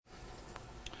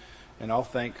And I'll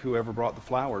thank whoever brought the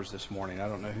flowers this morning. I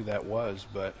don't know who that was,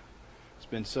 but it's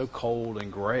been so cold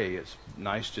and gray. It's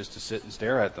nice just to sit and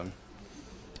stare at them.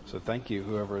 So thank you,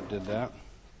 whoever did that.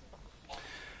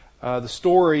 The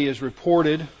story is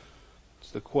reported,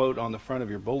 it's the quote on the front of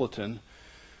your bulletin,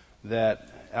 that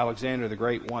Alexander the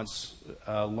Great once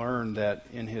learned that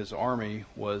in his army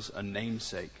was a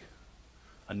namesake,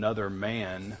 another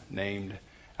man named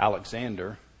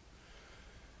Alexander.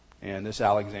 And this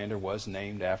Alexander was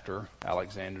named after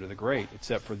Alexander the Great,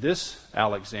 except for this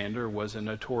Alexander was a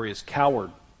notorious coward.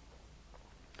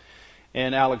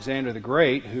 And Alexander the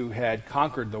Great, who had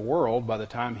conquered the world by the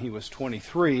time he was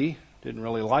 23, didn't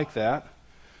really like that.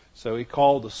 So he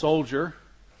called a soldier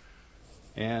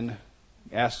and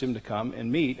asked him to come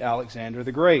and meet Alexander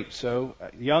the Great. So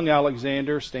young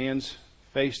Alexander stands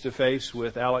face to face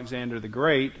with Alexander the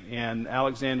Great, and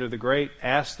Alexander the Great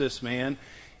asked this man,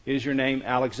 "Is your name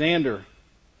Alexander?"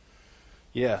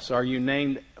 "Yes." "Are you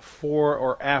named for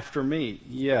or after me?"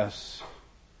 "Yes,"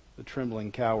 the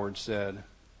trembling coward said.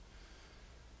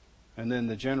 And then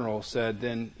the general said,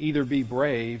 "Then either be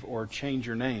brave or change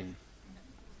your name."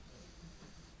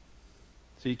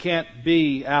 So you can't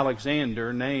be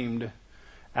Alexander, named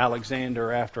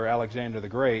Alexander after Alexander the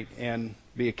Great, and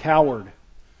be a coward.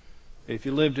 If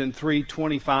you lived in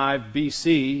 325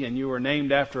 BC and you were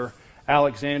named after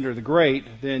Alexander the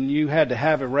Great, then you had to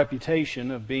have a reputation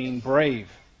of being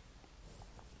brave.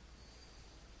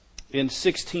 In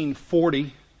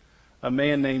 1640, a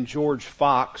man named George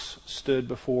Fox stood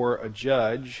before a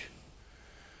judge.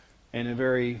 In a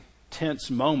very tense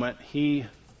moment, he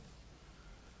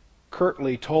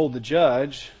curtly told the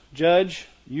judge, "Judge,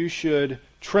 you should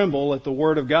tremble at the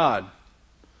word of God."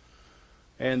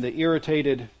 And the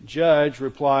irritated judge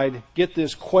replied, "Get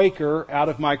this Quaker out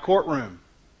of my courtroom."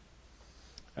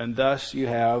 And thus you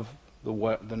have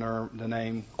the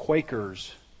name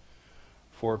Quakers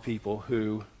for people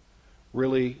who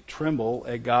really tremble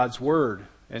at God's word.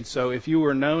 And so if you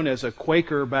were known as a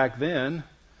Quaker back then,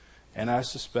 and I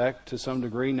suspect to some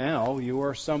degree now, you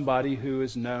are somebody who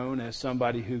is known as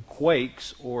somebody who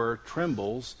quakes or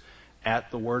trembles at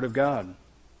the word of God.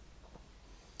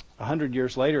 100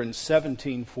 years later, in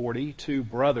 1740, two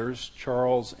brothers,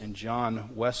 Charles and John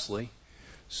Wesley,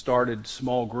 started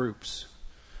small groups.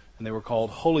 And they were called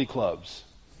holy clubs.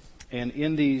 And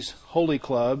in these holy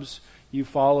clubs, you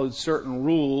followed certain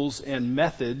rules and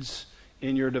methods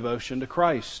in your devotion to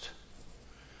Christ.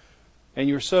 And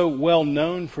you're so well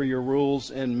known for your rules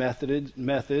and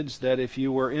methods that if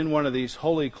you were in one of these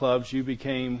holy clubs, you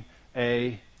became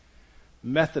a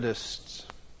Methodist.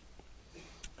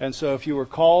 And so if you were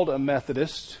called a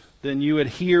Methodist, then you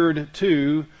adhered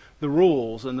to the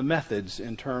rules and the methods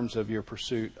in terms of your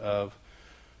pursuit of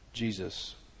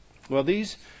Jesus. Well,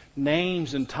 these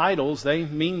names and titles, they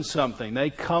mean something. They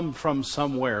come from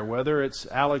somewhere, whether it's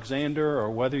Alexander or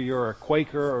whether you're a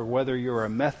Quaker or whether you're a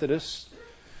Methodist.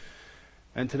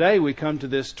 And today we come to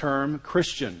this term,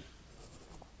 Christian.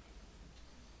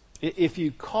 If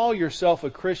you call yourself a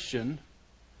Christian,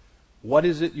 what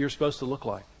is it you're supposed to look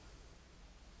like?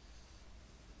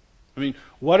 I mean,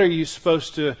 what are you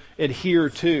supposed to adhere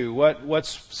to?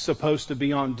 What's supposed to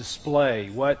be on display?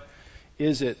 What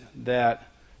is it that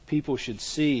people should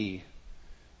see?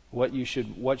 What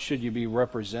should you be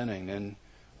representing? And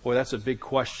boy, that's a big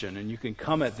question. And you can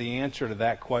come at the answer to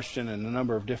that question in a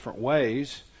number of different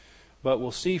ways. But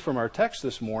we'll see from our text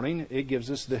this morning, it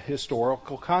gives us the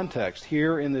historical context.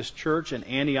 Here in this church in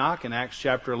Antioch in Acts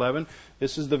chapter 11,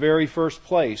 this is the very first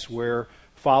place where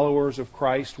followers of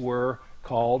Christ were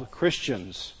called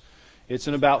Christians. It's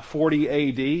in about 40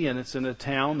 AD, and it's in a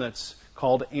town that's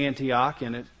called Antioch,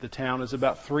 and the town is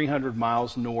about 300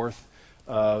 miles north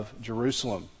of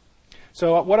Jerusalem.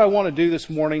 So what I want to do this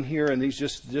morning here in these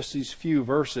just these few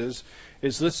verses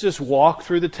is let's just walk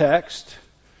through the text,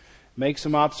 make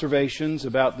some observations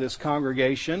about this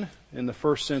congregation in the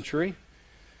first century,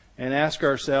 and ask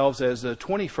ourselves as a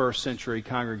 21st century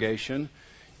congregation,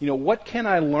 what can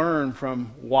I learn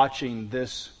from watching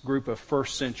this group of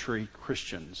first century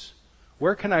Christians?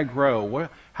 Where can I grow?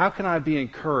 How can I be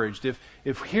encouraged?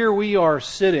 If here we are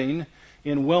sitting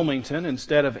in Wilmington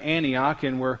instead of Antioch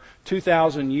and we're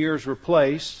 2,000 years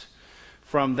replaced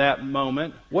from that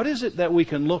moment, what is it that we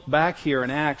can look back here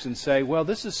in Acts and say, well,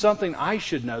 this is something I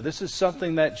should know. This is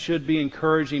something that should be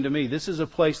encouraging to me. This is a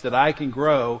place that I can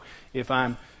grow if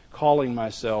I'm calling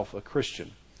myself a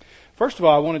Christian. First of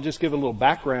all, I want to just give a little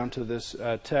background to this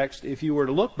text. If you were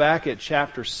to look back at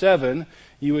chapter 7,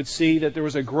 you would see that there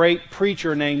was a great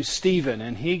preacher named Stephen,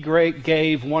 and he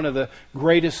gave one of the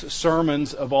greatest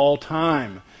sermons of all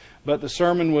time. But the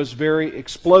sermon was very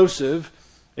explosive,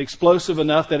 Explosive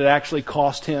enough that it actually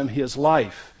cost him his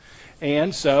life.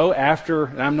 And so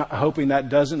and I'm not hoping that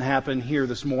doesn't happen here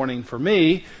this morning for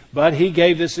me, but he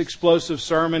gave this explosive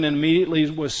sermon and immediately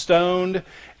was stoned,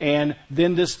 and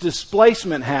then this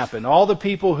displacement happened. All the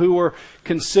people who were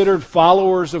considered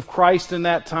followers of Christ in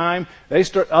that time,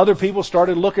 other people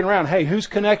started looking around. Hey, who's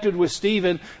connected with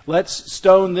Stephen? Let's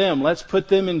stone them. Let's put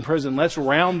them in prison. Let's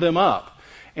round them up.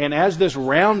 And as this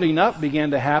rounding up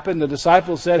began to happen, the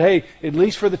disciples said, hey, at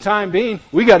least for the time being,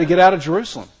 we got to get out of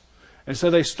Jerusalem. And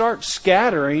so they start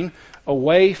scattering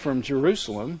away from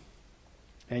Jerusalem.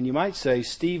 And you might say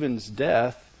Stephen's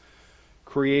death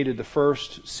created the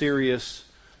first serious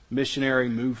missionary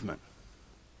movement.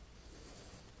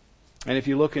 And if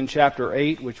you look in chapter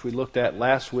 8, which we looked at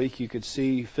last week, you could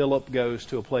see Philip goes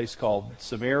to a place called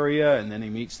Samaria, and then he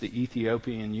meets the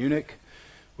Ethiopian eunuch,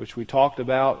 which we talked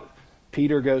about.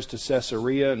 Peter goes to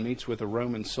Caesarea and meets with a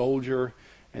Roman soldier.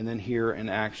 And then here in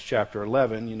Acts chapter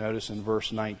 11, you notice in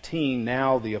verse 19,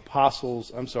 now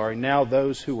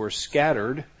those who were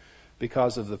scattered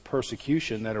because of the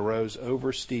persecution that arose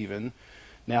over Stephen,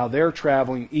 now they're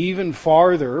traveling even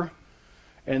farther,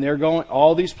 and they're going,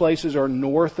 all these places are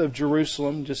north of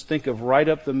Jerusalem. Just think of right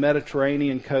up the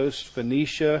Mediterranean coast,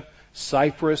 Phoenicia,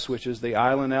 Cyprus, which is the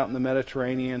island out in the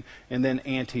Mediterranean, and then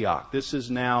Antioch. This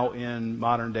is now in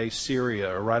modern-day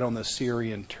Syria, or right on the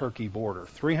Syrian-Turkey border,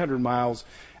 300 miles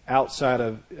outside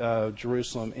of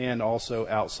Jerusalem and also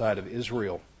outside of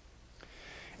Israel.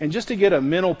 And just to get a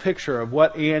mental picture of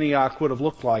what Antioch would have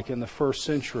looked like in the first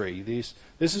century,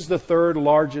 this is the third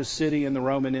largest city in the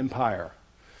Roman Empire.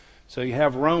 So you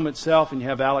have Rome itself, and you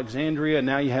have Alexandria, and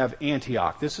now you have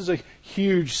Antioch. This is a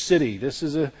huge city. This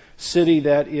is a city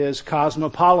that is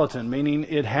cosmopolitan, meaning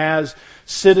it has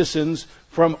citizens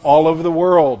from all over the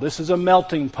world. This is a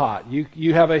melting pot.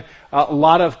 You have a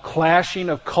lot of clashing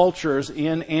of cultures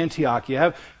in Antioch. You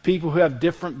have people who have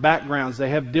different backgrounds.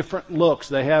 They have different looks.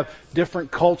 They have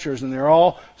different cultures, and they're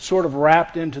all sort of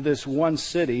wrapped into this one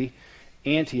city,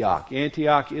 Antioch.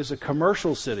 Antioch is a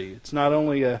commercial city. It's not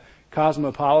only a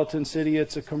cosmopolitan city,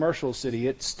 it's a commercial city.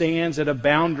 It stands at a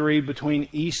boundary between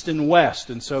east and west.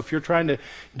 And so if you're trying to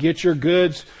get your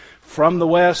goods from the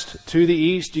west to the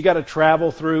east, you got to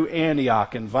travel through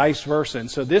Antioch and vice versa.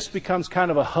 And so this becomes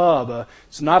kind of a hub.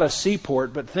 It's not a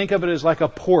seaport, but think of it as like a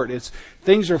port.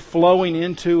 Things are flowing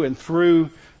into and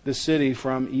through the city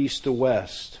from east to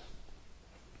west.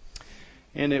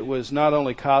 And it was not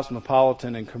only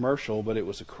cosmopolitan and commercial, but it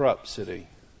was a corrupt city.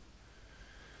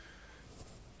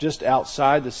 Just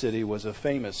outside the city was a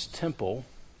famous temple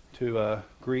to a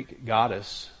Greek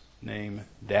goddess named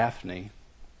Daphne,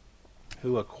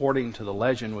 who, according to the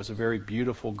legend, was a very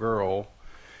beautiful girl,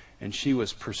 and she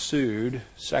was pursued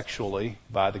sexually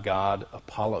by the god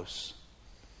Apollos.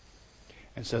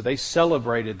 And so they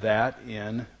celebrated that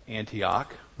in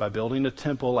Antioch by building a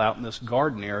temple out in this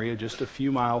garden area just a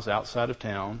few miles outside of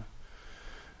town.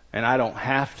 And I don't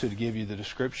have to give you the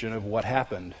description of what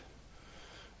happened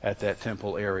at that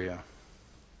temple area.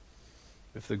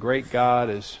 If the great God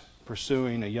is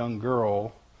pursuing a young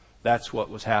girl, that's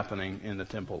what was happening in the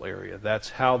temple area.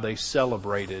 That's how they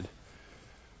celebrated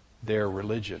their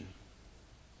religion.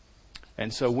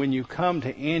 And so when you come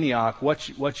to Antioch,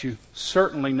 what you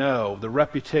certainly know, the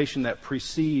reputation that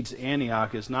precedes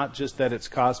Antioch is not just that it's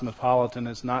cosmopolitan,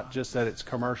 it's not just that it's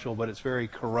commercial, but it's very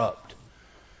corrupt.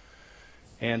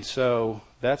 And so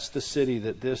that's the city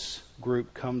that this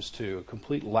group comes to, a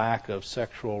complete lack of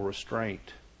sexual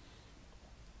restraint.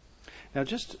 Now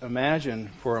just imagine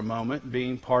for a moment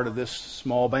being part of this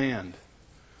small band.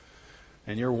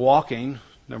 And you're walking,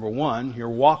 number one, you're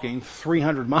walking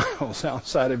 300 miles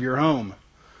outside of your home.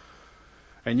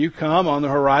 And you come on the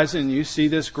horizon and you see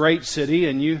this great city,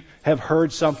 and you have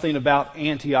heard something about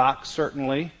Antioch,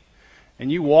 certainly.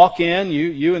 And you walk in,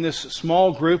 you and this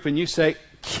small group, and you say,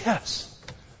 yes,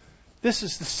 this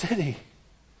is the city.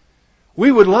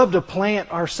 We would love to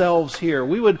plant ourselves here.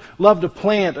 We would love to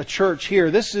plant a church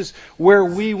here. This is where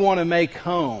we want to make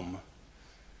home.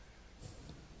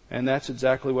 And that's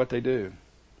exactly what they do.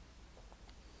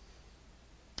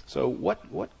 So what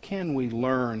can we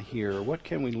learn here? What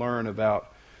can we learn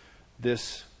about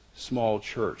this small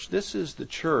church? This is the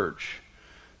church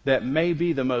that may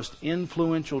be the most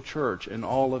influential church in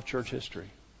all of church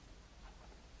history.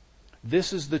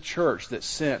 This is the church that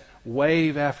sent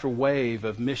wave after wave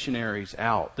of missionaries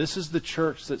out. This is the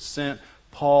church that sent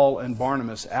Paul and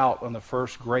Barnabas out on the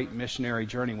first great missionary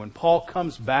journey. When Paul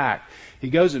comes back, he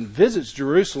goes and visits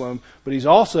Jerusalem, but he's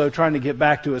also trying to get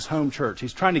back to his home church.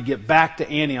 He's trying to get back to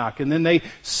Antioch, and then they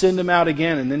send him out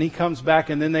again, and then he comes back,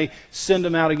 and then they send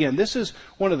him out again. This is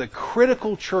one of the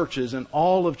critical churches in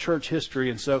all of church history,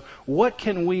 and so what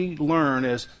can we learn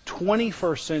as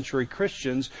 21st century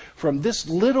Christians from this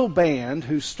little band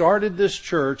who started this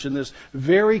church in this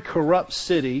very corrupt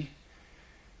city?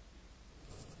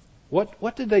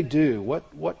 What did they do?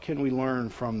 What can we learn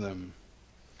from them?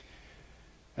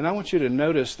 And I want you to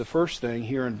notice the first thing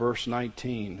here in verse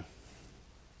 19.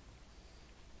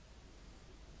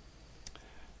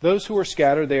 Those who were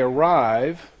scattered, they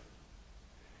arrive,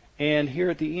 and here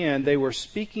at the end, they were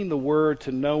speaking the word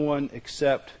to no one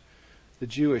except the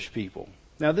Jewish people.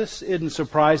 Now, this isn't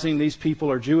surprising. These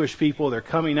people are Jewish people. They're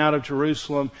coming out of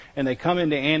Jerusalem, and they come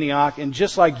into Antioch. And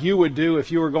just like you would do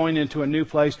if you were going into a new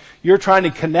place, you're trying to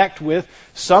connect with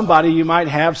somebody you might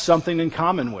have something in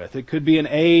common with. It could be an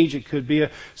age. It could be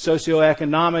a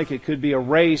socioeconomic. It could be a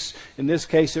race. In this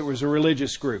case, it was a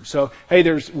religious group. So, hey,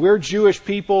 we're Jewish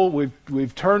people.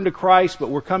 We've turned to Christ, but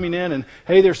we're coming in, and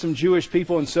hey, there's some Jewish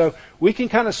people. And so we can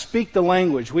kind of speak the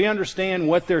language. We understand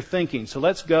what they're thinking. So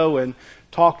let's go and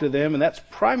talk to them, and that's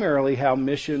primarily how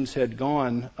missions had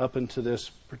gone up until this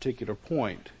particular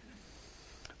point.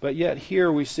 But yet here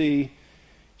we see,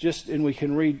 and we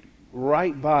can read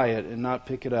right by it and not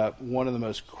pick it up, one of the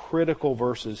most critical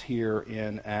verses here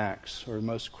in Acts, or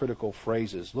most critical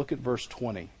phrases. Look at verse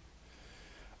 20.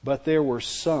 But there were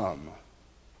some.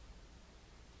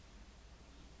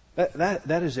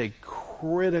 That is a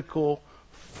critical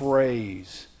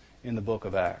phrase in the book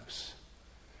of Acts.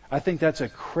 I think that's a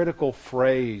critical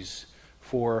phrase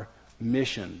for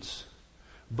missions.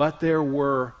 But there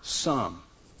were some.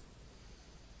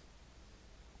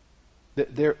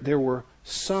 There were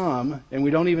some, and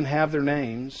we don't even have their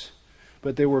names,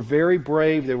 but they were very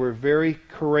brave, they were very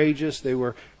courageous, they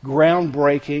were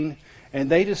groundbreaking, and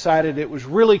they decided it was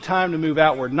really time to move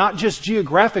outward, not just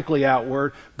geographically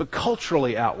outward, but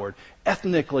culturally outward,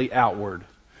 ethnically outward,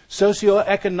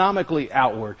 socioeconomically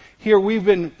outward. Here we've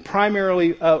been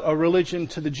primarily a religion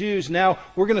to the Jews. Now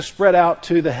we're going to spread out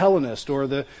to the Hellenists or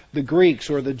the Greeks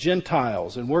or the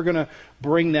Gentiles, and we're going to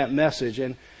bring that message.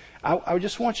 And I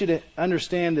just want you to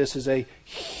understand this is a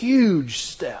huge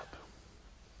step.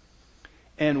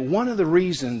 And one of the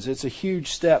reasons it's a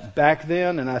huge step back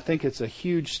then, and I think it's a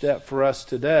huge step for us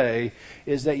today,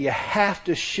 is that you have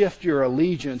to shift your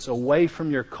allegiance away from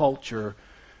your culture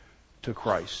to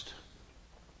Christ.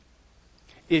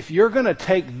 If you're going to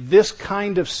take this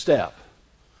kind of step,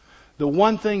 the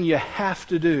one thing you have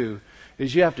to do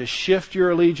is you have to shift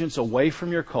your allegiance away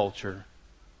from your culture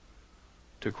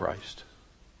to Christ.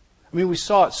 I mean, we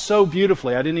saw it so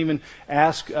beautifully. I didn't even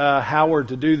ask Howard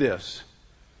to do this.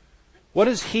 What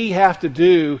does he have to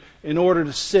do in order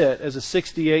to sit as a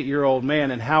 68-year-old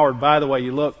man? And Howard, by the way,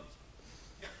 you look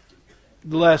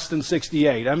less than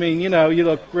 68. I mean, you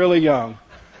look really young.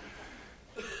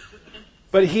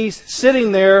 But he's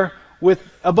sitting there with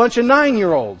a bunch of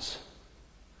 9-year-olds.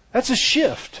 That's a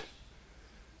shift.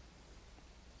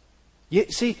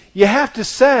 You have to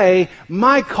say,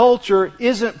 my culture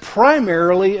isn't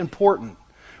primarily important.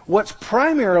 What's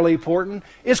primarily important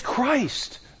is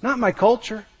Christ, not my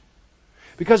culture.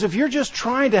 Because if you're just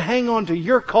trying to hang on to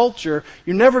your culture,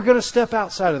 you're never going to step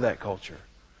outside of that culture.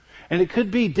 And it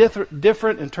could be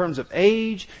different in terms of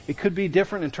age. It could be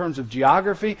different in terms of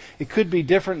geography. It could be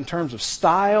different in terms of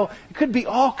style. It could be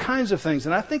all kinds of things.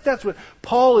 And I think that's what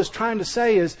Paul is trying to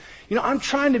say is, I'm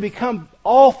trying to become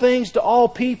all things to all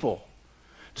people.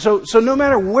 So no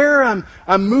matter where I'm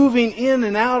moving in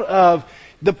and out of,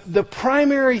 the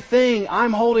primary thing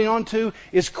I'm holding on to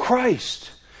is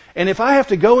Christ. And if I have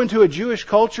to go into a Jewish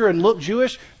culture and look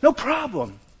Jewish, no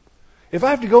problem. If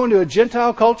I have to go into a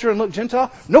Gentile culture and look Gentile,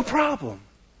 no problem.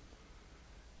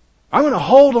 I'm going to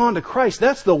hold on to Christ.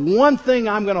 That's the one thing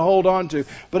I'm going to hold on to.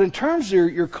 But in terms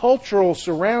of your cultural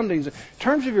surroundings, in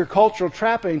terms of your cultural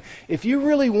trapping, if you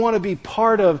really want to be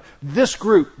part of this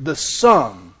group, the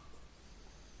some,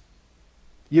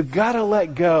 you've got to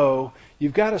let go.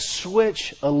 You've got to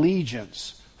switch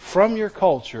allegiance from your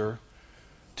culture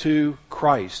to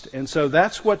Christ. And so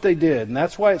that's what they did. And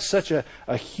that's why it's such a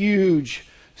huge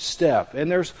step. And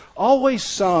there's always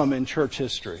some in church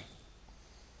history.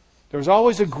 There's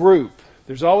always a group.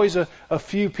 There's always a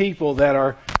few people that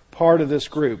are part of this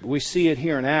group. We see it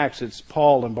here in Acts. It's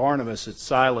Paul and Barnabas. It's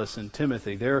Silas and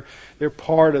Timothy. They're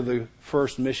part of the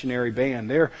first missionary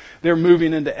band. They're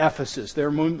moving into Ephesus.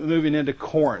 They're moving into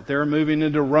Corinth. They're moving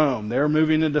into Rome. They're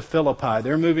moving into Philippi.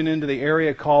 They're moving into the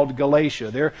area called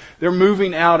Galatia. They're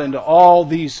moving out into all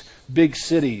these big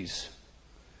cities.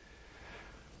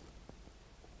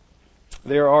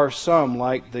 There are some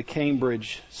like the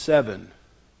Cambridge 7,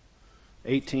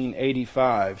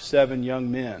 1885, 7 young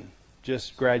men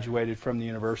just graduated from the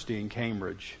university in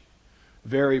Cambridge.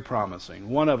 Very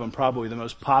promising. One of them probably the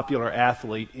most popular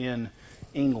athlete in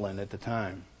England at the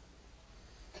time.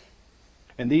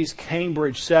 And these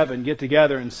Cambridge 7 get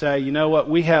together and say, you know what,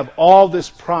 we have all this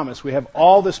promise, we have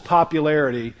all this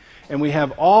popularity, and we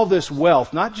have all this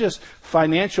wealth, not just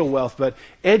financial wealth, but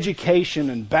education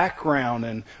and background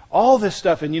and all this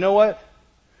stuff. And you know what?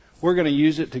 We're going to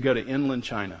use it to go to inland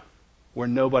China, where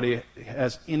nobody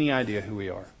has any idea who we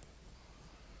are.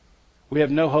 We have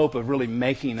no hope of really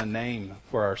making a name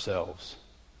for ourselves.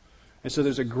 And so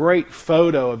there's a great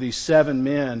photo of these 7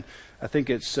 men. I think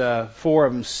it's 4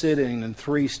 of them sitting and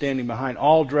 3 standing behind,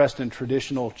 all dressed in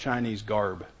traditional Chinese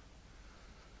garb.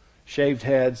 Shaved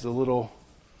heads, the little...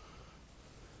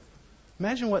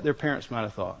 Imagine what their parents might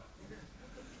have thought.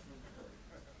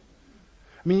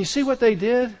 I mean, you see what they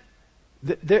did?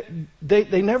 They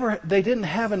didn't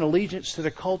have an allegiance to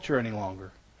their culture any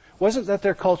longer. It wasn't that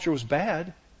their culture was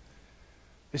bad.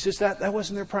 It's just that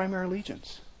wasn't their primary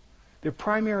allegiance. Their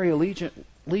primary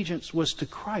allegiance was to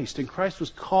Christ, and Christ was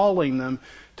calling them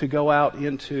to go out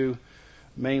into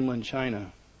mainland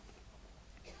China.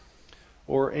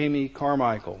 Or Amy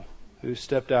Carmichael, who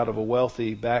stepped out of a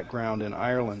wealthy background in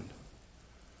Ireland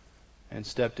and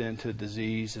stepped into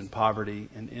disease and poverty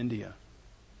in India.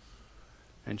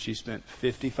 And she spent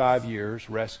 55 years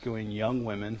rescuing young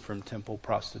women from temple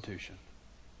prostitution.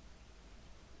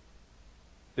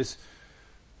 This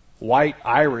white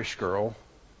Irish girl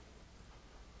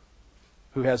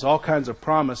who has all kinds of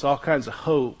promise, all kinds of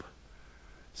hope,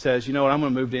 says, you know what, I'm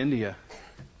going to move to India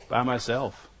by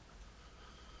myself.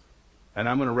 And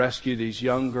I'm going to rescue these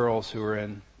young girls who are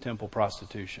in temple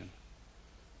prostitution.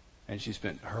 And she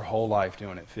spent her whole life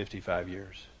doing it, 55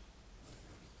 years.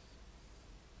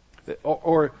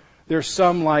 Or there's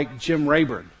some like Jim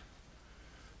Rayburn.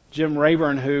 Jim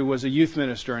Rayburn, who was a youth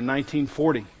minister in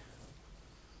 1940.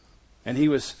 And he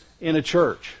was in a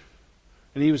church.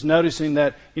 And he was noticing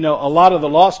that, you know, a lot of the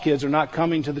lost kids are not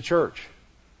coming to the church.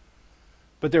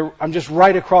 But I'm just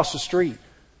right across the street.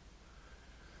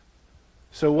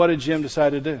 So what did Jim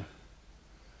decide to do?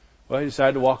 Well, he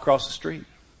decided to walk across the street.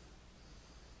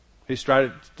 He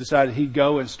decided he'd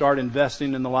go and start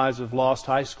investing in the lives of lost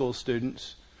high school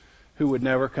students who would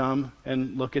never come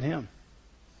and look at him.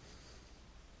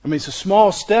 I mean, it's a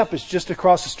small step. It's just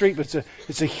across the street, but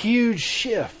it's a huge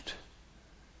shift.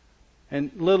 And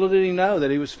little did he know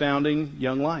that he was founding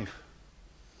Young Life.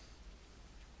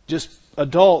 Just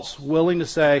adults willing to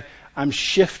say, I'm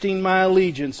shifting my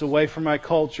allegiance away from my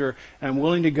culture, and I'm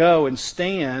willing to go and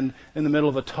stand in the middle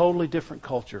of a totally different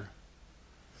culture.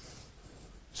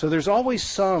 So there's always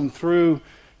some through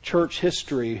church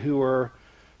history who are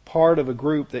part of a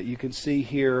group that you can see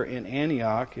here in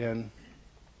Antioch, and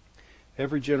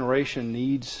every generation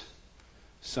needs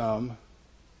some.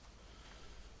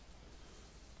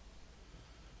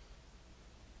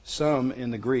 Some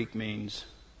in the Greek means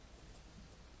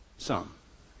some.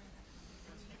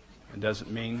 It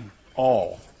doesn't mean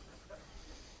all.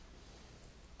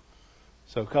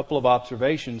 So a couple of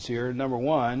observations here. Number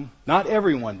one, not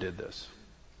everyone did this.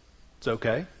 It's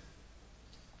okay.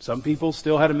 Some people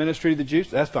still had a ministry to the Jews.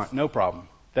 That's fine. No problem.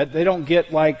 They don't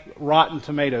get like rotten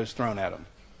tomatoes thrown at them.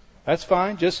 That's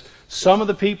fine. Just some of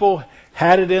the people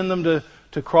had it in them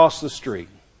to cross the street.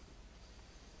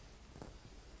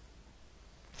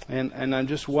 And I'm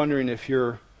just wondering if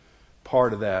you're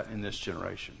part of that in this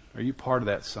generation. Are you part of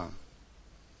that some?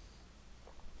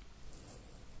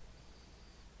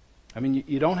 I mean,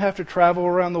 you don't have to travel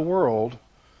around the world.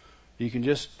 You can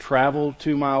just travel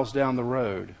 2 miles down the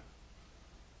road.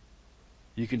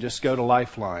 You can just go to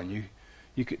Lifeline.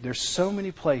 There's so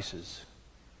many places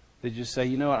that just say,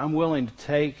 you know what, I'm willing to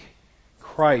take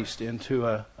Christ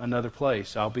into another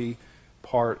place. I'll be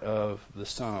part of the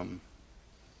some.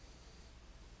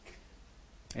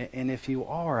 And if you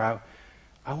are,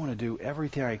 I want to do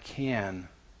everything I can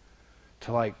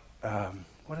to what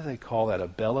do they call that? A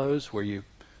bellows, where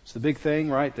it's the big thing,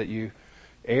 right? That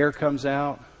air comes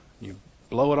out, you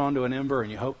blow it onto an ember,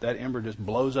 and you hope that ember just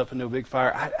blows up into a big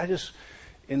fire. I just,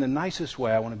 in the nicest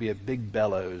way, I want to be a big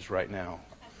bellows right now.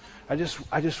 I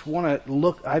just want to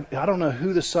look. I don't know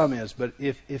who the some is, but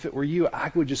if it were you, I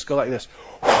would just go like this.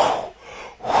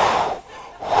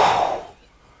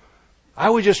 I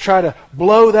would just try to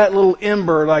blow that little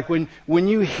ember. Like when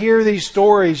you hear these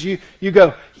stories, you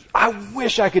go, I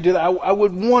wish I could do that. I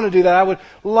would want to do that. I would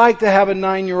like to have a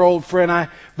 9-year-old friend.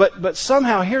 But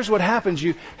somehow, here's what happens.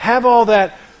 You have all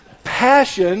that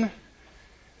passion,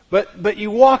 but you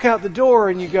walk out the door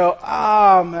and you go,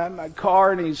 man, my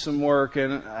car needs some work,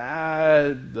 and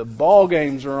the ball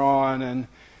games are on, and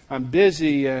I'm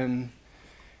busy, and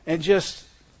just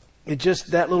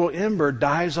that little ember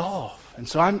dies off. And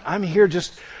so I'm here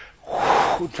just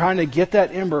trying to get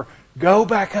that ember go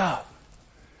back up.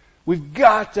 We've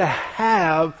got to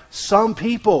have some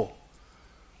people.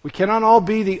 We cannot all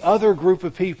be the other group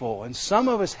of people. And some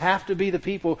of us have to be the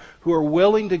people who are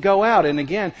willing to go out. And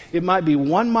again, it might be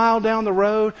 1 mile down the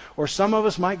road, or some of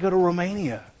us might go to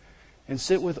Romania and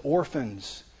sit with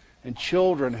orphans and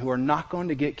children who are not going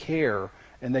to get care,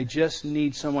 and they just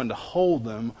need someone to hold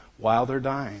them while they're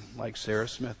dying, like Sarah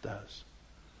Smith does.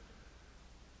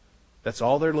 That's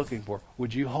all they're looking for.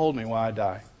 Would you hold me while I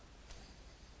die?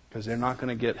 Because they're not going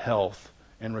to get health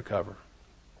and recover.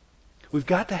 We've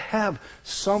got to have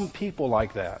some people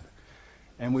like that.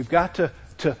 And we've got to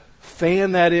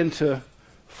fan that into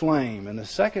flame. And the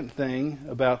second thing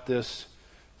about this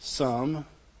some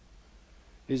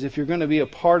is, if you're going to be a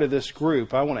part of this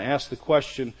group, I want to ask the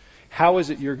question, how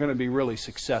is it you're going to be really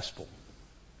successful?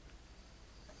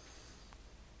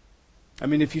 I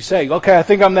mean, if you say, okay, I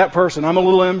think I'm that person. I'm a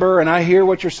little ember, and I hear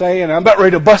what you're saying, and I'm about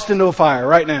ready to bust into a fire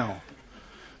right now.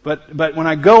 But when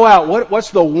I go out, what's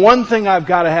the one thing I've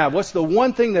got to have? What's the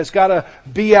one thing that's got to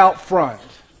be out front?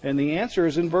 And the answer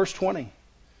is in verse 20.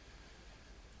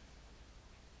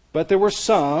 But there were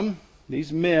some,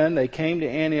 these men, they came to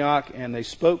Antioch, and they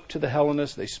spoke to the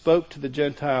Hellenists, they spoke to the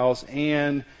Gentiles,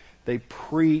 and they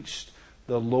preached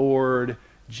the Lord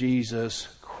Jesus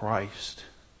Christ.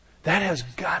 That has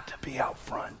got to be out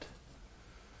front.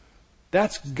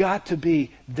 That's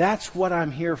what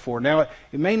I'm here for. Now,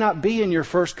 it may not be in your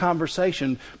first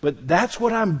conversation, but that's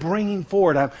what I'm bringing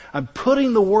forward. I'm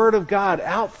putting the Word of God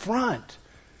out front.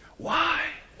 Why?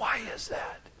 Why is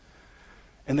that?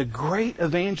 And the great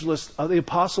evangelist of the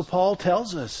Apostle Paul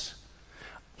tells us,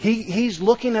 He's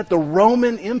looking at the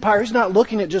Roman Empire. He's not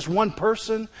looking at just one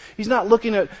person. He's not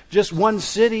looking at just one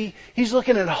city. He's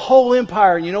looking at a whole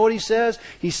empire. And you know what he says?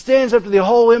 He stands up to the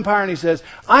whole empire and he says,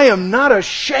 I am not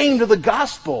ashamed of the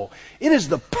gospel. It is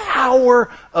the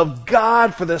power of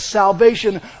God for the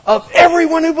salvation of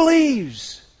everyone who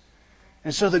believes.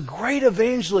 And so the great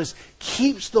evangelist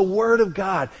keeps the Word of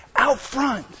God out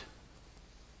front.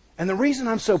 And the reason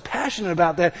I'm so passionate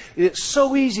about that is it's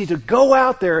so easy to go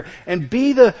out there and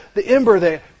be the ember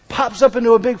that pops up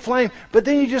into a big flame, but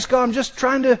then you just go, I'm just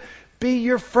trying to be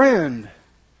your friend.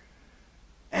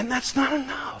 And that's not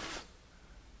enough.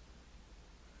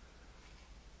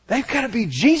 They've got to be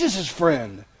Jesus'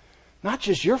 friend, not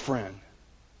just your friend.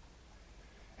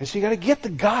 And so you got to get the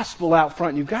gospel out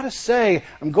front. You've got to say,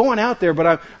 I'm going out there,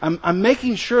 but I'm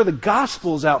making sure the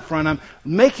gospel's out front. I'm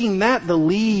making that the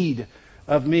lead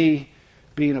of me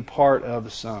being a part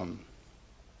of some.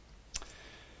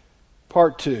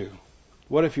 Part 2.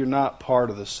 What if you're not part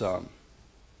of the some?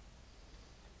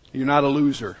 You're not a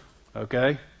loser,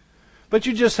 okay? But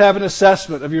you just have an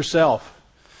assessment of yourself.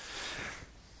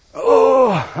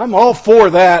 Oh, I'm all for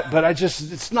that, but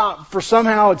it's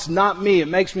not me. It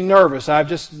makes me nervous.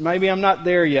 Maybe I'm not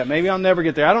there yet. Maybe I'll never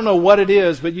get there. I don't know what it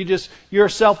is, but your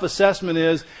self-assessment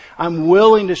is, I'm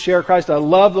willing to share Christ. I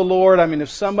love the Lord. I mean, if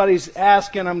somebody's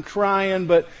asking, I'm trying,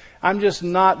 but I'm just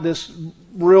not this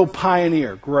real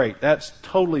pioneer. Great. That's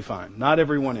totally fine. Not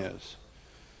everyone is.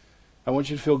 I want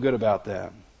you to feel good about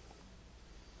that.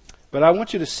 But I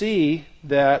want you to see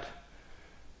that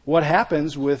what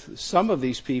happens with some of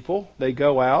these people, they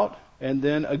go out, and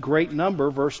then a great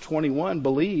number, verse 21,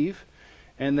 believe,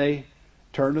 and they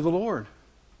turn to the Lord.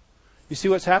 You see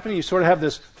what's happening? You sort of have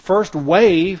this first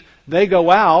wave. They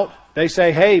go out, they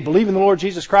say, hey, believe in the Lord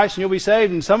Jesus Christ and you'll be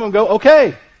saved. And some of them go,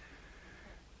 okay,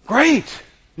 great.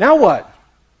 Now what?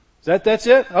 That's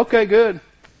it? Okay, good.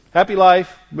 Happy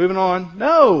life. Moving on.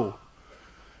 No.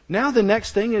 Now the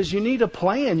next thing is you need a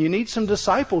plan. You need some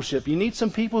discipleship. You need some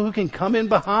people who can come in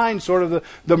behind sort of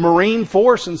the Marine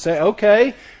force and say,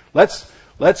 okay, let's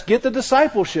get the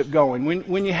discipleship going.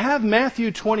 When you have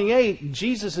Matthew 28,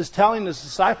 Jesus is telling his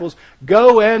disciples,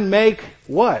 go and make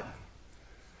what?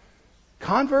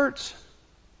 Converts?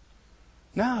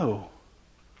 No.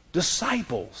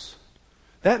 Disciples.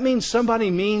 That means somebody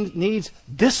needs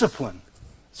discipline.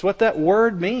 That's what that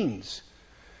word means.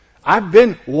 I've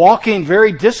been walking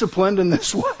very disciplined in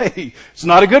this way. It's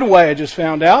not a good way, I just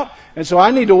found out. And so I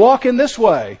need to walk in this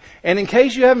way. And in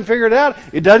case you haven't figured it out,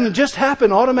 it doesn't just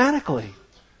happen automatically.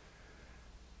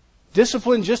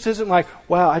 Discipline just isn't like,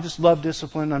 wow, I just love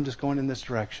discipline, I'm just going in this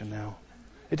direction now.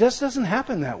 It just doesn't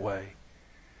happen that way.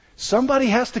 Somebody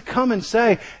has to come and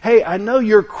say, hey, I know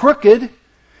you're crooked,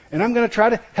 and I'm going to try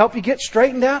to help you get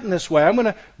straightened out in this way. I'm going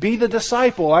to be the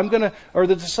disciple, the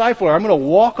discipler. I'm going to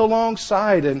walk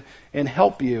alongside and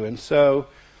help you. And so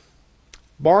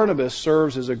Barnabas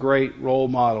serves as a great role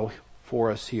model for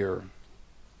us here.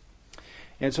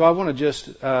 And so I want to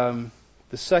just, the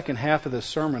second half of this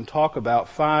sermon, talk about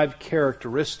 5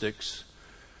 characteristics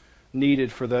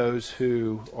needed for those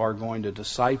who are going to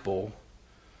disciple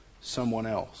someone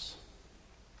else.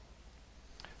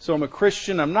 So I'm a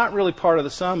Christian. I'm not really part of the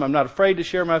sum. I'm not afraid to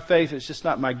share my faith. It's just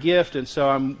not my gift. And so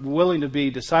I'm willing to be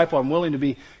disciple. I'm willing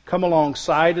to come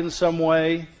alongside in some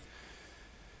way.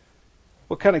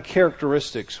 What kind of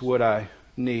characteristics would I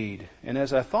need? And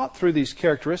as I thought through these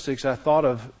characteristics, I thought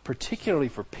of particularly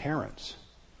for parents.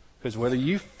 Because whether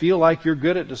you feel like you're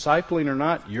good at discipling or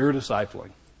not, you're discipling.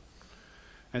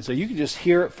 And so you can just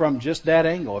hear it from just that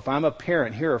angle. If I'm a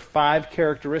parent, here are 5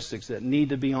 characteristics that need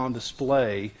to be on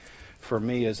display for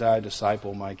me as I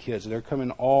disciple my kids. They're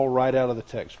coming all right out of the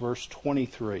text. Verse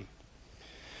 23.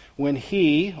 When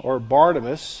he, or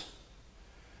Barnabas,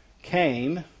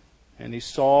 came and he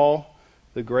saw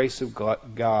the grace of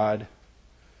God,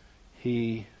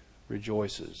 he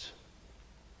rejoices.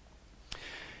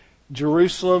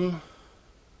 Jerusalem,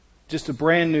 just a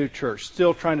brand new church,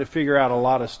 still trying to figure out a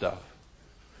lot of stuff.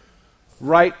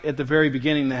 Right at the very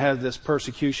beginning, they have this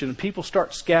persecution, and people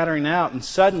start scattering out, and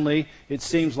suddenly it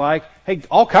seems like, hey,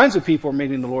 all kinds of people are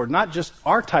meeting the Lord, not just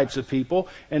our types of people.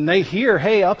 And they hear,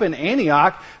 hey, up in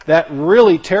Antioch, that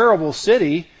really terrible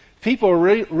city, people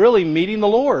are really meeting the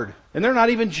Lord. And they're not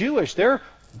even Jewish, they're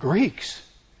Greeks.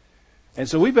 And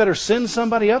so we better send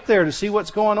somebody up there to see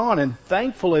what's going on. And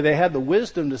thankfully, they had the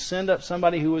wisdom to send up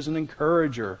somebody who was an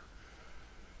encourager,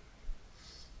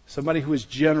 somebody who was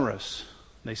generous.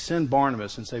 They send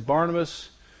Barnabas and say, Barnabas,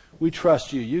 we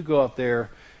trust you. You go up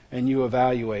there and you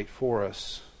evaluate for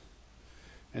us.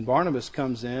 And Barnabas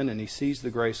comes in and he sees the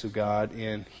grace of God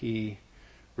and he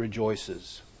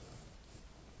rejoices.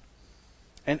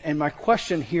 And my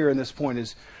question here in this point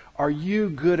is, are you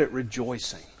good at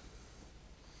rejoicing?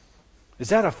 Is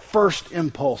that a first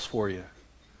impulse for you?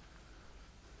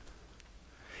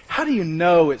 How do you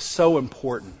know it's so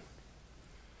important?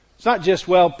 It's not just,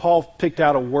 well, Paul picked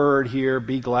out a word here,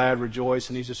 be glad, rejoice,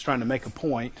 and he's just trying to make a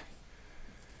point.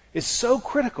 It's so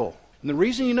critical. And the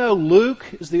reason you know Luke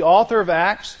is the author of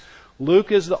Acts,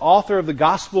 Luke is the author of the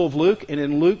Gospel of Luke, and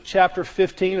in Luke chapter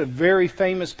 15, a very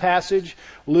famous passage,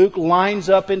 Luke lines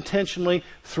up intentionally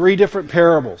 3 different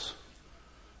parables.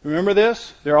 Remember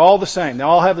this? They're all the same. They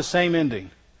all have the same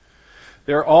ending.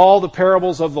 They're all the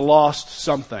parables of the lost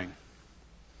something.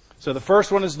 So the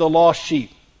first one is the lost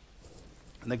sheep.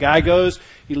 And the guy goes,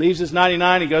 he leaves his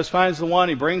 99, he goes, finds the one,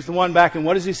 he brings the one back, and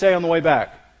what does he say on the way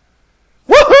back?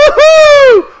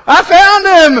 Woo-hoo-hoo! I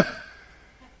found him!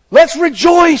 Let's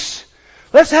rejoice!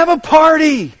 Let's have a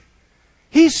party!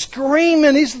 He's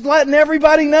screaming, he's letting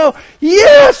everybody know,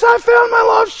 yes, I found my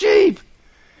lost sheep!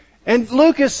 And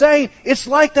Luke is saying, it's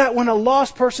like that when a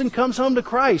lost person comes home to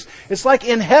Christ. It's like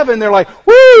in heaven, they're like,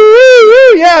 woo, woo,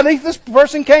 woo, yeah, this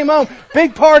person came home.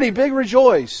 Big party, big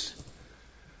rejoice.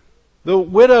 The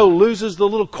widow loses the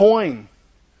little coin.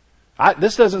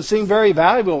 This doesn't seem very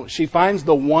valuable. She finds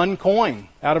the 1 coin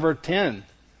out of her 10.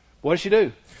 What does she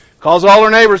do? Calls all her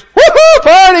neighbors. Woohoo!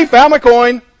 Party! Found my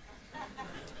coin.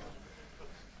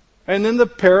 And then the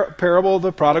parable of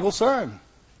the prodigal son.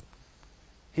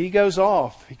 He goes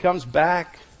off. He comes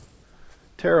back.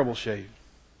 Terrible shape.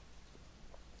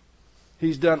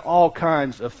 He's done all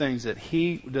kinds of things that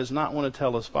he does not want to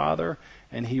tell his father,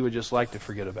 and he would just like to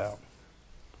forget about.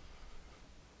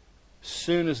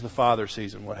 Soon as the father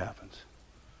sees him, what happens?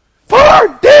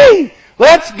 Party!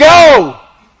 Let's go!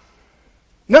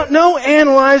 No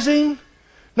analyzing.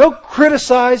 No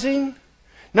criticizing.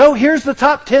 No, here's the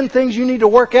top 10 things you need to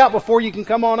work out before you can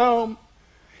come on home.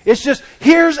 It's just,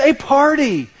 here's a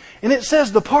party. And it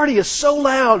says the party is so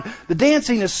loud, the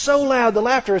dancing is so loud, the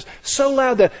laughter is so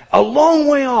loud that a long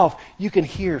way off you can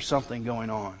hear something going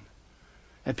on.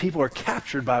 And people are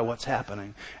captured by what's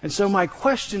happening. And so my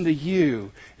question to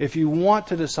you, if you want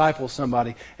to disciple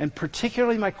somebody, and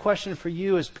particularly my question for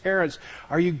you as parents,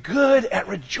 are you good at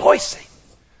rejoicing?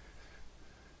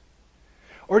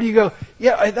 Or do you go,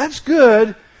 yeah, that's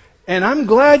good, and I'm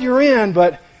glad you're in,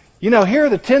 but, here are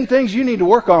the 10 things you need to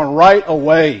work on right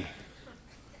away.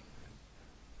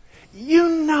 You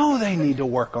know they need to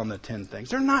work on the 10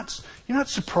 things. You're not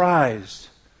surprised.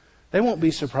 They won't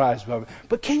be surprised by it.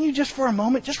 But can you just for a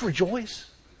moment just rejoice?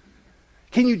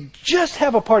 Can you just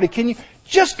have a party? Can you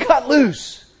just cut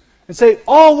loose and say,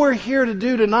 all we're here to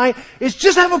do tonight is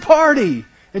just have a party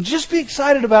and just be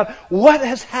excited about what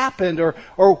has happened or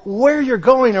where you're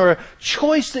going or a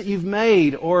choice that you've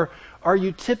made? Or are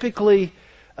you typically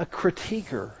a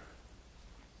critiquer,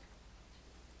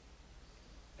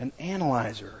 an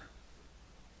analyzer?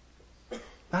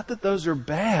 Not that those are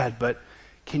bad, but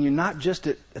can you not just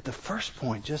at the first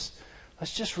point,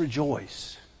 let's just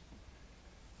rejoice?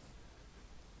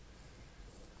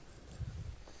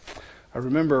 I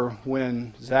remember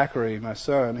when Zachary, my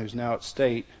son, who's now at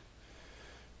State,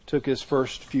 took his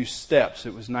first few steps.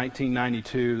 It was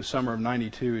 1992, the summer of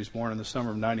 92. He was born in the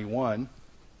summer of 91.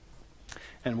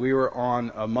 And we were on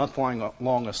a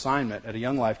month-long assignment at a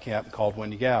Young Life camp called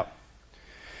Windy Gap.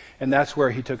 And that's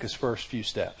where he took his first few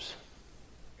steps.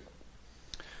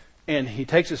 And he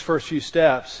takes his first few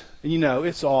steps, and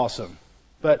it's awesome.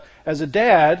 But as a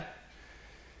dad,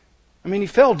 he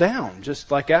fell down just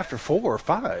like after 4 or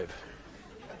 5.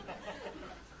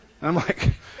 I'm like,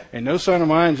 and no son of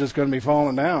mine's just going to be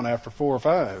falling down after 4 or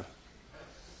 5.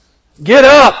 Get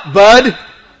up, bud!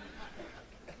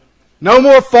 No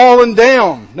more falling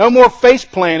down. No more face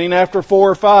planting after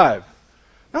 4 or 5.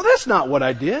 No, that's not what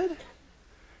I did.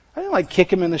 I didn't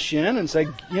kick him in the shin and say,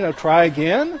 try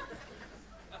again.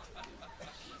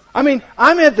 I'm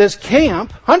at this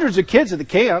camp, hundreds of kids at the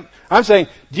camp. I'm saying,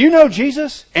 do you know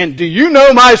Jesus? And do you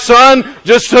know my son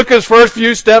just took his first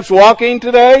few steps walking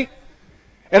today?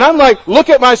 And I'm like, look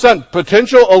at my son,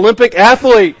 potential Olympic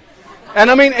athlete.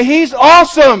 And he's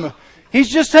awesome. He's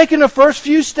just taking the first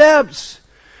few steps.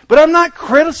 But I'm not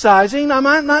criticizing. I'm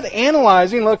not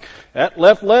analyzing. Look, that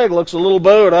left leg looks a little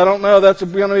bowed. I don't know. That's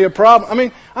going to be a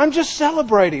problem. I'm just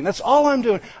celebrating. That's all I'm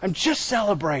doing. I'm just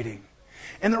celebrating.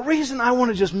 And the reason I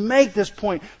want to just make this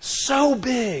point so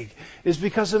big is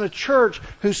because in a church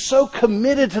who's so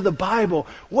committed to the Bible,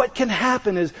 what can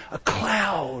happen is a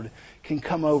cloud can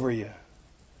come over you.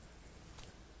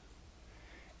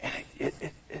 And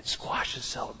it squashes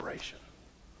celebration.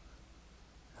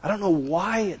 I don't know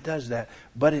why it does that,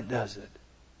 but it does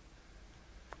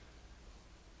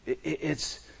it.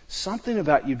 It's something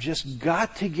about you've just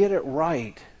got to get it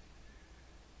right.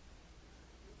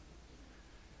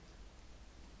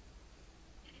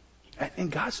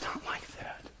 And God's not like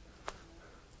that.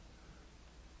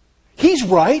 He's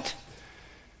right.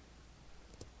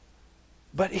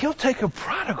 But He'll take a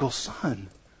prodigal son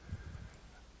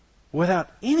without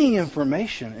any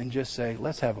information and just say,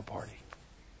 let's have a party.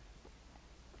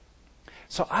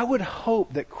 So I would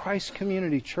hope that Christ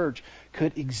Community Church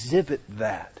could exhibit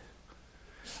that.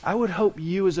 I would hope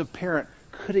you as a parent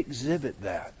could exhibit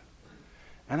that.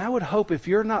 And I would hope if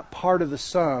you're not part of the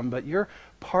sum, but you're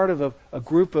part of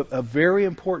a very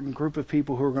important group of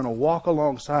people who are going to walk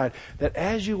alongside, that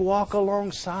as you walk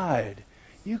alongside,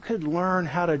 you could learn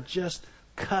how to just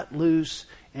cut loose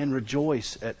and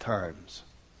rejoice at times.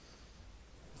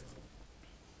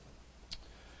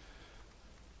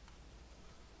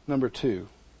 Number 2,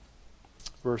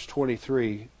 verse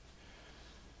 23.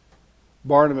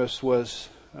 Barnabas was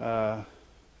an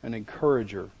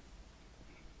encourager.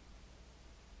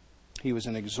 He was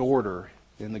an exhorter.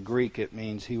 In the Greek, it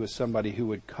means he was somebody who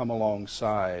would come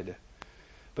alongside.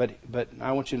 But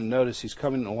I want you to notice he's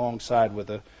coming alongside with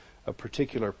a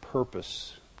particular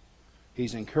purpose.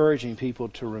 He's encouraging people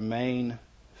to remain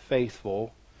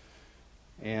faithful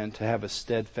and to have a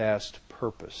steadfast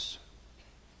purpose.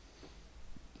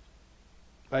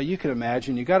 You can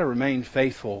imagine, you've got to remain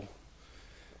faithful.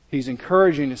 He's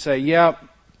encouraging to say, yeah,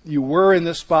 you were in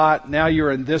this spot, now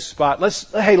you're in this spot. Let's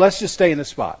just stay in this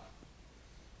spot.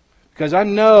 Because I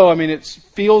know, it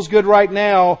feels good right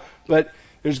now, but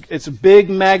it's a big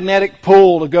magnetic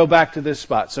pull to go back to this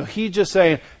spot. So he's just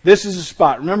saying, this is a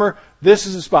spot. Remember, this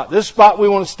is a spot. This spot we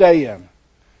want to stay in.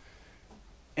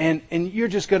 And you're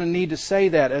just going to need to say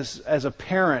that as a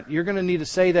parent. You're going to need to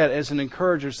say that as an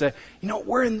encourager. Say,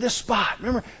 we're in this spot.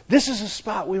 Remember, this is a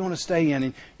spot we want to stay in.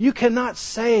 And you cannot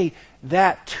say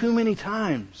that too many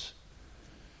times.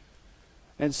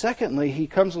 And secondly, he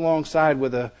comes alongside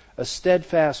with a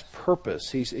steadfast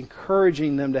purpose. He's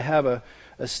encouraging them to have a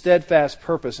steadfast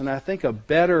purpose. And I think a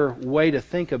better way to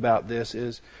think about this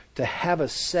is to have a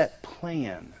set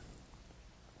plan.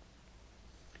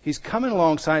 He's coming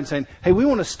alongside and saying, hey, we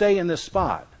want to stay in this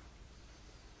spot.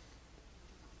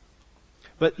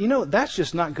 But that's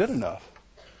just not good enough.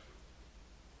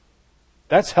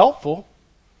 That's helpful.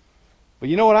 But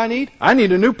you know what I need? I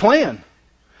need a new plan.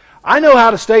 I know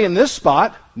how to stay in this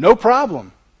spot, no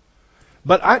problem.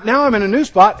 But now I'm in a new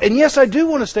spot, and yes, I do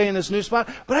want to stay in this new spot,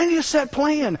 but I need a set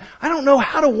plan. I don't know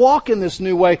how to walk in this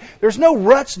new way. There's no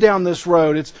ruts down this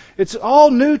road. It's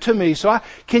all new to me. So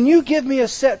can you give me a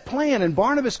set plan? And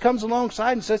Barnabas comes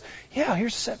alongside and says, yeah,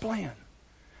 here's a set plan.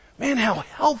 Man, how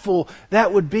helpful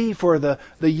that would be for the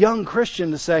young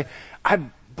Christian to say, I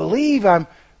believe I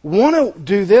want to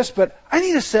do this, but I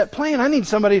need a set plan. I need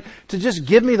somebody to just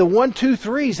give me the 1, 2,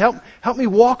 3s. Help me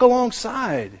walk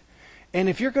alongside. And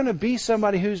if you're going to be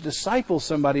somebody who's disciples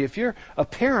somebody, if you're a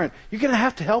parent, you're going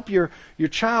to help your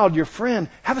child, your friend,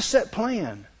 have a set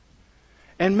plan.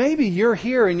 And maybe you're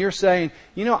here and you're saying,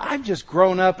 I've just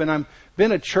grown up and I've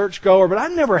been a churchgoer, but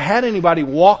I've never had anybody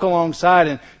walk alongside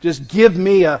and just give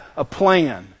me a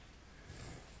plan.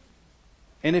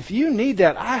 And if you need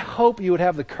that, I hope you would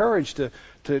have the courage to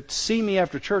see me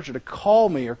after church or to call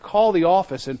me or call the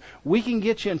office, and we can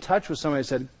get you in touch with somebody who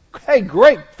said, hey,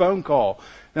 great phone call.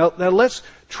 Now let's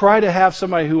try to have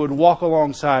somebody who would walk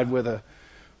alongside with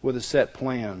a set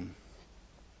plan.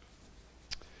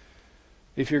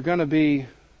 If you're going to be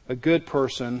a good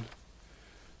person,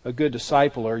 a good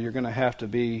discipler, you're going to have to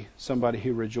be somebody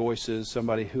who rejoices,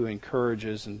 somebody who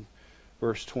encourages. In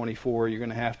verse 24, you're going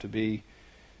to have to be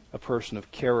a person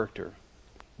of character.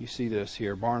 You see this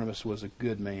here. Barnabas was a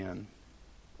good man.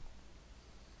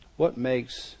 What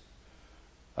makes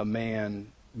a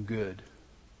man good?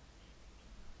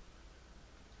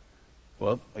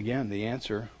 Well, again, the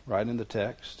answer right in the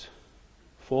text.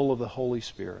 Full of the Holy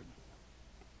Spirit.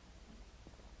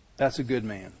 That's a good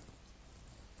man.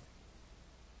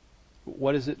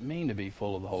 What does it mean to be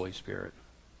full of the Holy Spirit?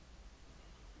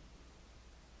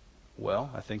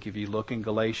 Well, I think if you look in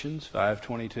Galatians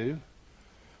 5:22,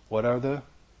 what are the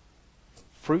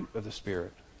fruit of the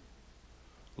Spirit?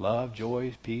 Love,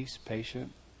 joy, peace,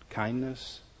 patience,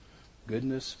 kindness,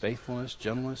 goodness, faithfulness,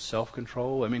 gentleness,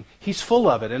 self-control. I mean, he's full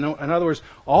of it. In other words,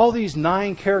 all these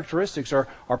 9 characteristics are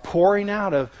pouring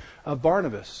out of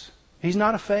Barnabas. He's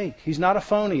not a fake. He's not a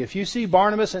phony. If you see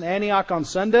Barnabas in Antioch on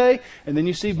Sunday, and then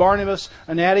you see Barnabas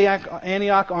in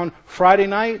Antioch on Friday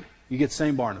night, you get the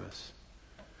same Barnabas.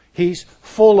 He's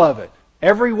full of it.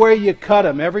 Everywhere you cut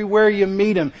him, everywhere you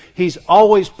meet him, he's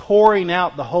always pouring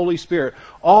out the Holy Spirit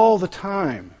all the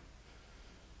time.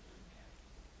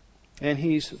 And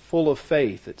he's full of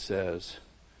faith, it says,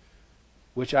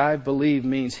 which I believe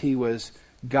means he was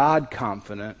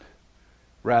God-confident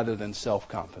rather than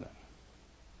self-confident.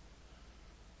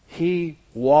 He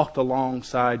walked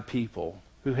alongside people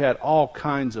who had all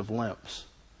kinds of limps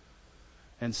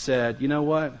and said, you know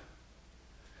what?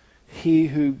 He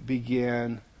who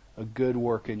began a good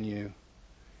work in you,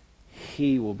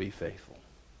 he will be faithful.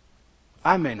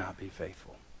 I may not be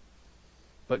faithful,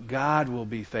 but God will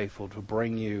be faithful to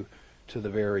bring you to the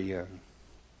very end.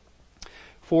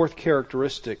 Fourth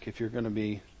characteristic, if you're going to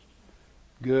be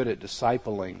good at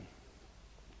discipling,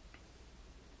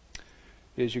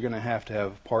 is you're going to have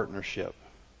partnership.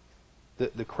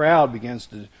 The crowd begins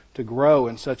to grow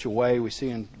in such a way, we see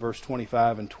in verse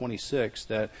 25 and 26,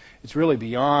 that it's really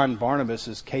beyond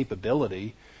Barnabas'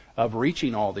 capability of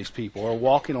reaching all these people or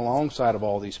walking alongside of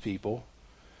all these people.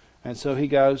 And so he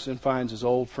goes and finds his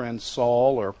old friend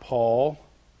Saul or Paul.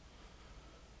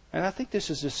 And I think this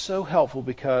is just so helpful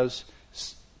because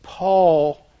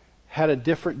Paul had a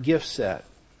different gift set.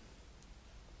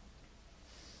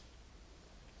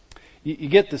 You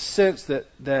get the sense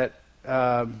that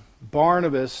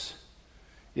Barnabas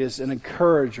is an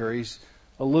encourager. He's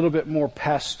a little bit more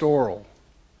pastoral.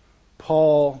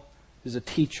 Paul is a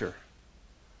teacher.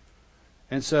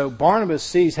 And so Barnabas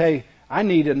sees, hey, I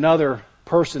need another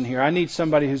person here. I need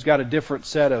somebody who's got a different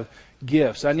set of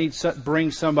gifts. I need to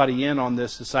bring somebody in on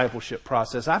this discipleship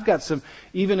process. I've got some,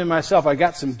 even in myself, I've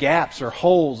got some gaps or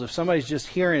holes. If somebody's just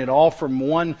hearing it all from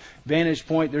one vantage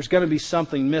point, there's going to be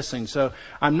something missing. So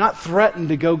I'm not threatened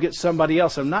to go get somebody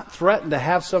else. I'm not threatened to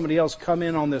have somebody else come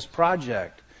in on this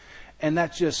project. And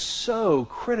that's just so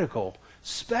critical,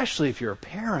 especially if you're a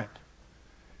parent.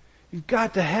 You've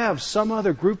got to have some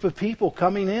other group of people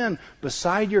coming in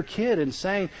beside your kid and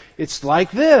saying, it's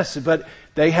like this, but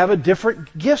they have a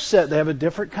different gift set. They have a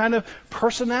different kind of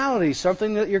personality,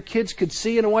 something that your kids could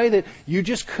see in a way that you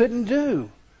just couldn't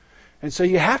do. And so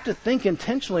you have to think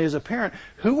intentionally as a parent,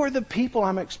 who are the people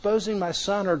I'm exposing my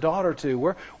son or daughter to?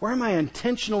 Where am I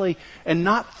intentionally and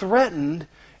not threatened?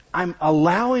 I'm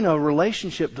allowing a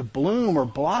relationship to bloom or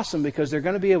blossom because they're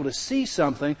going to be able to see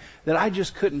something that I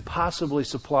just couldn't possibly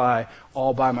supply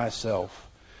all by myself.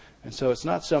 And so it's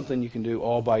not something you can do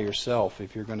all by yourself.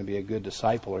 If you're going to be a good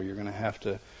discipler, you're going to have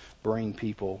to bring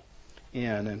people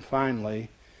in. And finally,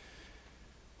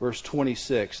 verse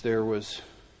 26, there was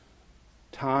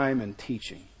time and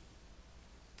teaching.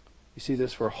 You see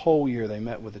this, for a whole year they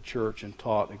met with the church and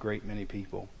taught a great many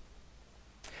people.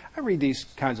 I read these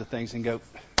kinds of things and go,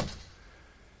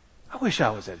 I wish I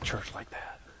was at a church like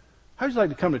that. How would you like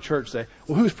to come to church and say,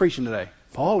 well, who's preaching today?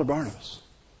 Paul or Barnabas?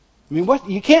 I mean, what?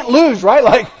 You can't lose, right?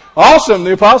 Like, awesome,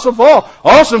 the Apostle Paul.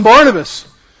 Awesome, Barnabas.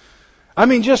 I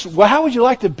mean, well, how would you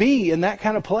like to be in that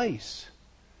kind of place?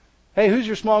 Hey, who's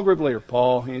your small group leader?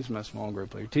 Paul. He's my small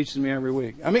group leader. He teaches me every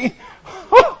week. I mean,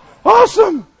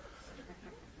 awesome.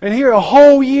 And here, a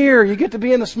whole year, you get to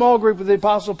be in the small group with the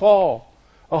Apostle Paul.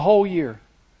 A whole year.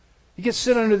 You get to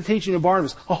sit under the teaching of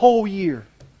Barnabas. A whole year.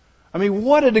 I mean,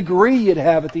 what a degree you'd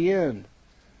have at the end.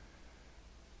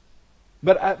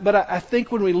 But I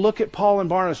think when we look at Paul and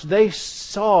Barnabas, they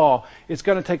saw it's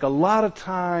going to take a lot of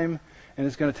time and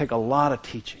it's going to take a lot of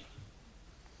teaching.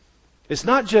 It's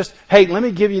not just, hey, let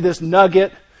me give you this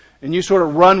nugget and you sort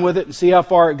of run with it and see how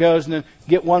far it goes and then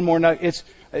get one more nugget.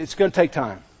 It's going to take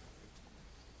time.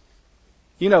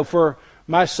 You know, for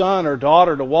my son or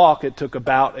daughter to walk, it took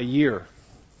about a year.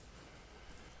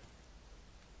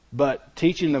 But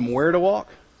teaching them where to walk,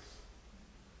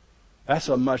 that's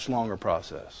a much longer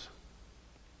process.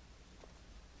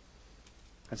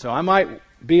 And so I might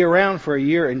be around for a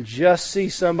year and just see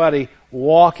somebody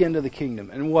walk into the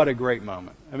kingdom. And what a great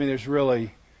moment. I mean, there's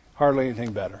really hardly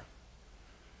anything better.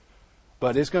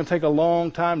 But it's going to take a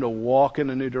long time to walk in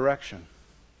a new direction.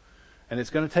 And it's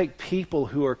going to take people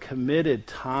who are committed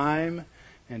time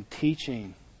and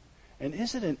teaching. And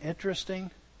isn't it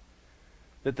interesting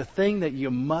that the thing that you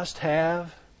must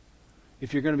have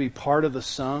if you're going to be part of the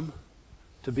sum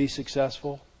to be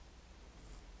successful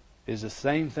is the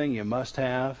same thing you must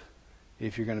have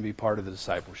if you're going to be part of the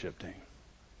discipleship team?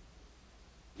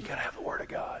 You got to have the Word of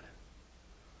God.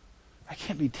 I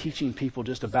can't be teaching people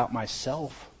just about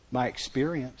myself, my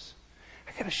experience.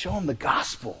 I got to show them the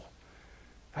gospel.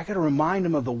 I got to remind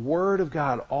them of the Word of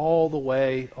God all the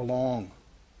way along.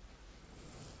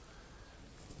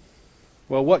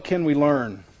 Well, what can we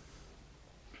learn?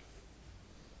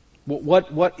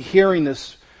 What hearing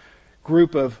this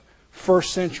group of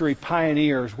first century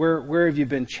pioneers, where have you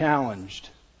been challenged?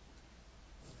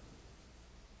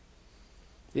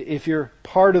 If you're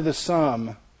part of the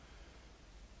sum,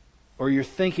 or you're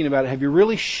thinking about it, have you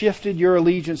really shifted your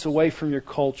allegiance away from your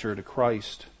culture to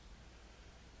Christ?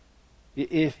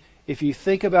 If you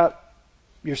think about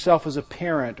yourself as a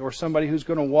parent or somebody who's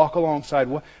going to walk alongside,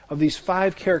 of these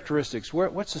 5 characteristics,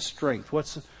 what's a strength?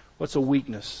 What's a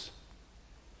weakness?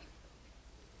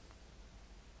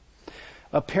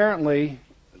 Apparently,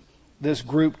 this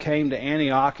group came to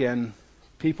Antioch and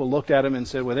people looked at them and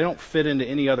said, well, they don't fit into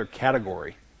any other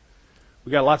category.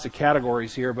 We got lots of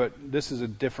categories here, but this is a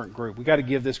different group. We got to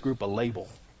give this group a label.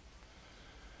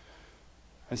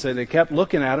 And so they kept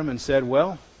looking at them and said,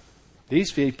 well,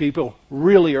 these people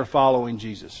really are following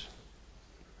Jesus.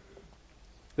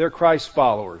 They're Christ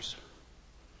followers.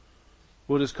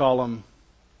 We'll just call them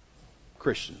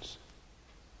Christians.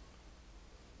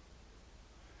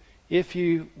 If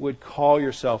you would call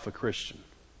yourself a Christian,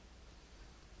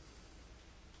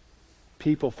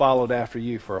 people followed after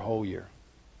you for a whole year.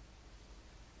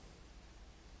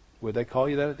 Would they call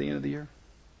you that at the end of the year?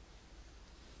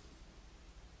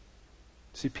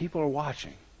 See, people are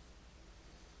watching.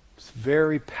 It's a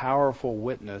very powerful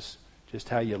witness just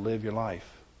how you live your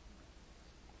life.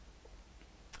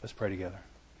 Let's pray together.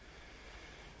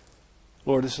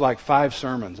 Lord, this is like 5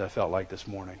 sermons I felt like this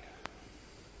morning.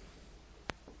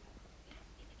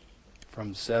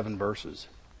 From 7 verses,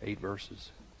 8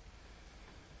 verses.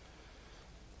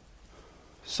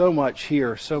 So much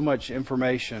here, so much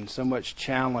information, so much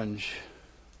challenge.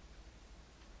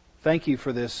 Thank you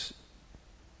for this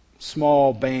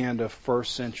small band of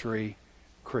first century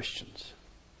Christians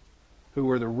who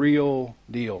were the real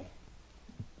deal.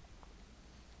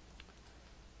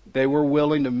 They were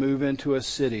willing to move into a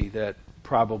city that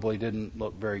probably didn't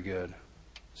look very good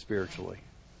spiritually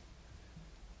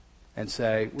and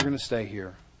say, we're going to stay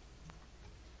here.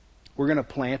 We're going to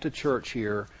plant a church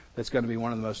here that's going to be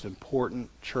one of the most important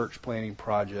church planting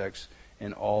projects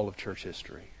in all of church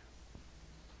history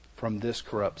from this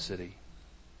corrupt city.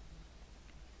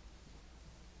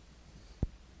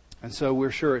 And so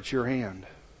we're sure it's your hand.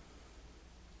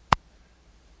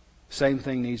 Same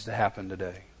thing needs to happen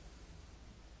today.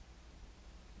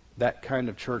 That kind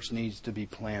of church needs to be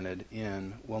planted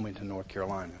in Wilmington, North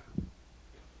Carolina,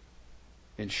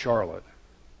 in Charlotte,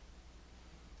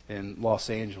 in Los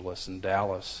Angeles, in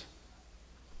Dallas,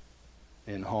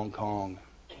 in Hong Kong,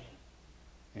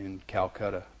 in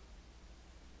Calcutta,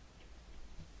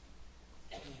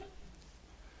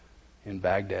 in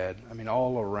Baghdad. I mean,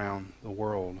 all around the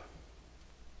world.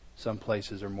 Some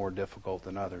places are more difficult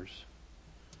than others.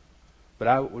 But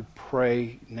I would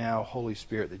pray now, Holy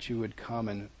Spirit, that you would come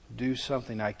and do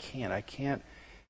something I can't. I can't